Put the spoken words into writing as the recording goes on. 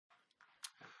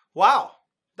Wow,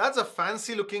 that's a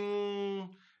fancy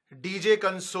looking DJ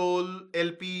console,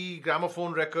 LP,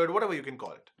 gramophone record, whatever you can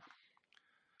call it.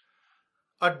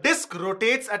 A disc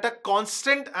rotates at a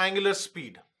constant angular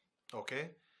speed.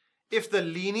 Okay. If the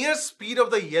linear speed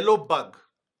of the yellow bug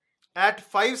at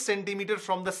 5 centimeter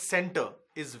from the center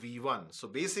is V1. So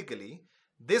basically,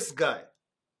 this guy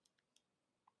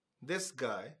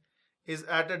is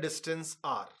at a distance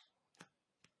R.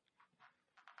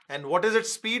 And what is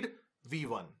its speed?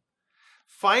 V1.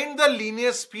 Find the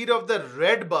linear speed of the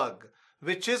red bug,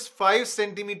 which is 5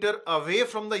 centimeter away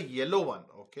from the yellow one.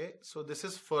 Okay, so this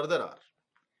is further R.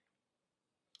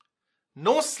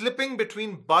 No slipping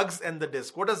between bugs and the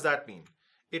disk. What does that mean?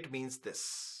 It means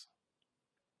this.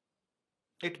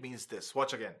 It means this.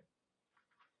 Watch again.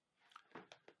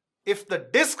 If the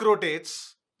disk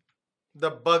rotates, the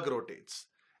bug rotates.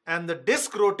 And the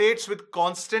disk rotates with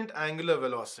constant angular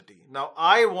velocity. Now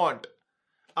I want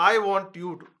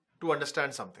you to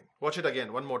understand something. Watch it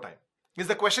again one more time. Is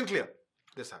the question clear?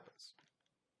 This happens.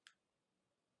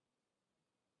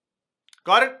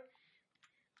 Got it?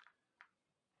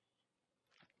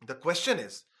 The question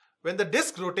is, when the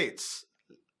disk rotates,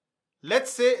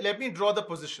 let's say, let me draw the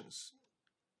positions.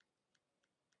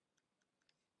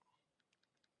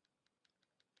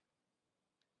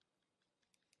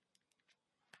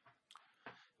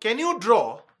 Can you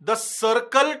draw the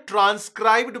circle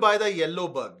transcribed by the yellow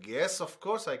bug? Yes, of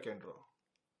course I can draw.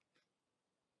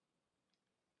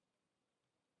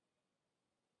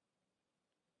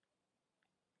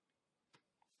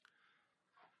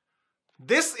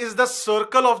 This is the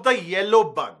circle of the yellow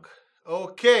bug.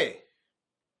 Okay.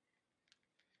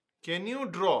 Can you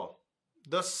draw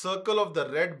the circle of the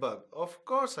red bug? Of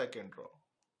course I can draw.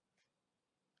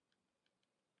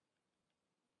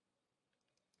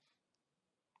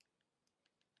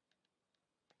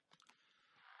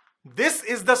 This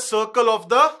is the circle of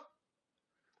the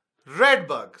red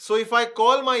bug. So if I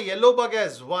call my yellow bug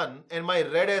as 1 and my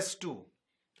red as 2,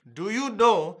 do you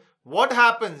know what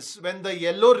happens when the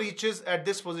yellow reaches at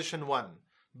this position 1?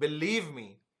 Believe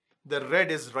me, the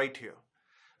red is right here.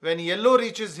 When yellow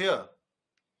reaches here,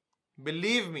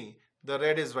 believe me, the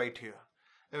red is right here.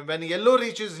 And when yellow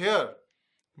reaches here,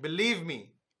 believe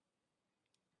me,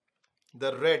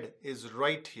 the red is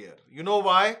right here. You know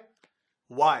why?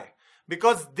 Why?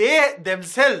 Because they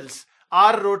themselves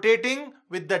are rotating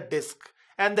with the disk.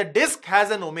 And the disk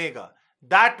has an omega.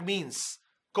 That means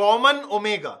common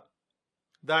omega.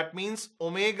 That means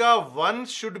omega 1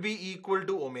 should be equal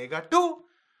to omega 2.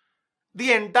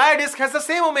 The entire disk has the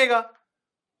same omega.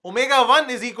 Omega 1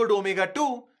 is equal to omega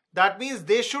 2. That means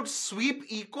they should sweep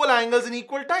equal angles in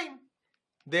equal time.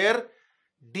 Their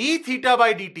d theta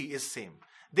by dt is same.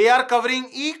 They are covering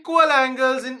equal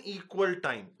angles in equal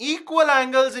time. Equal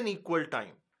angles in equal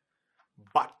time.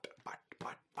 But.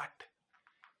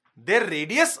 Their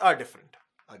radius are different.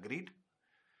 Agreed?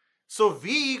 So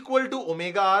V equal to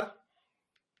omega R.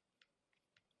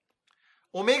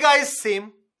 Omega is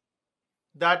same.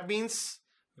 That means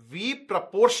V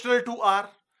proportional to R.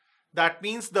 That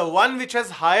means the one which has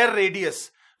higher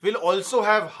radius will also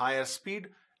have higher speed.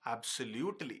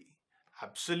 Absolutely.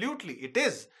 Absolutely, it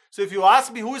is. So if you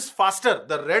ask me who is faster,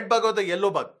 the red bug or the yellow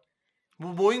bug,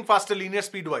 moving faster linear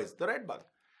speed wise, the red bug.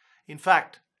 In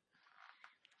fact,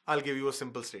 I'll give you a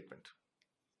simple statement.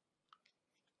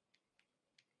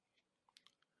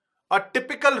 A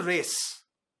typical race,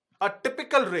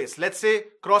 let's say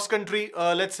cross country,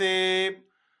 let's say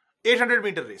 800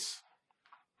 meter race,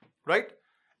 right?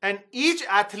 And each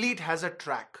athlete has a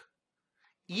track.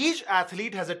 Each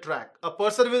athlete has a track. A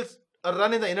person will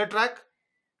run in the inner track.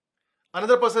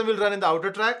 Another person will run in the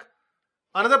outer track.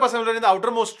 Another person will run in the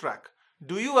outermost track.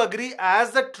 Do you agree,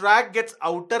 as the track gets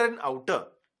outer and outer,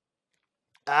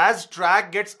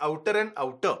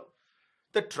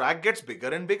 the track gets bigger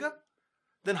and bigger?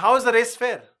 Then how is the race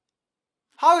fair?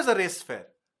 How is the race fair?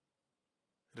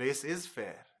 Race is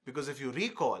fair because if you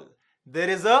recall, there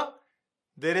is a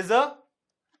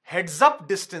heads up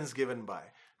distance given by.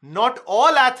 Not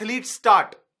all athletes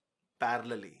start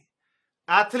parallelly.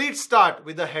 Athletes start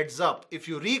with a heads up. If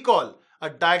you recall a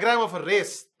diagram of a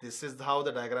race, this is how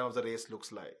the diagram of the race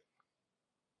looks like.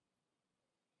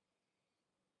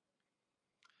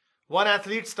 One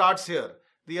athlete starts here,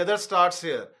 the other starts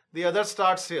here, the other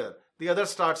starts here, the other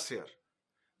starts here.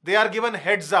 They are given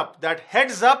heads up. That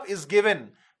heads up is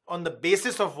given on the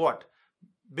basis of what?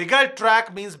 Bigger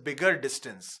track means bigger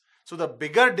distance. So the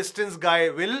bigger distance guy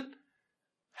will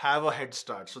have a head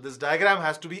start. So this diagram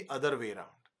has to be other way around.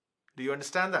 Do you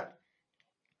understand that?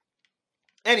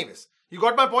 Anyways, you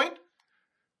got my point?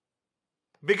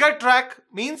 Bigger track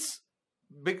means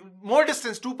more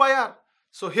distance, 2 pi r.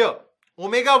 So here,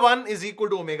 Omega 1 is equal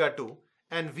to omega 2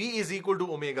 and V is equal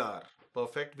to omega R.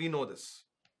 Perfect. We know this.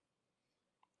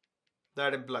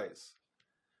 That implies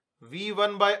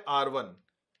V1 by R1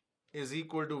 is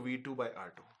equal to V2 by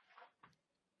R2.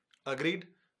 Agreed?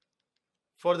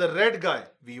 For the red guy,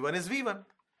 V1 is V1.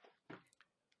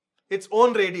 Its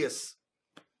own radius,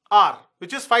 R,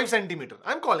 which is 5 centimeter.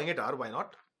 I'm calling it R, why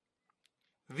not?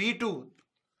 V2,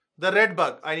 the red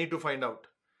bug, I need to find out.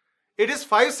 It is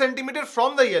 5 centimeter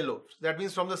from the yellow. That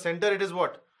means from the center it is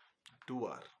what?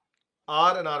 2R.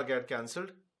 R and R get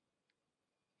cancelled.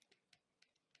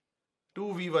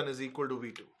 2V1 is equal to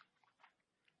V2.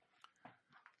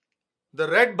 The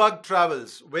red bug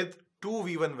travels with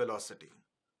 2V1 velocity.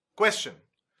 Question.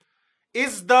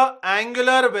 Is the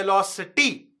angular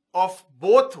velocity of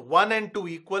both 1 and 2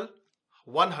 equal?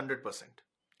 100%.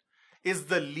 Is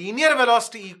the linear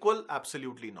velocity equal?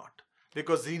 Absolutely not.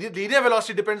 Because linear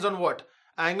velocity depends on what?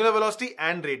 Angular velocity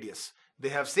and radius. They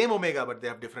have same omega but they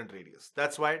have different radius.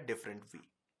 That's why different V.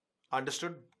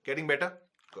 Understood? Getting better?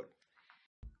 Good.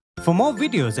 For more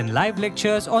videos and live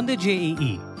lectures on the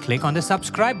JEE, click on the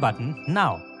subscribe button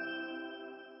now.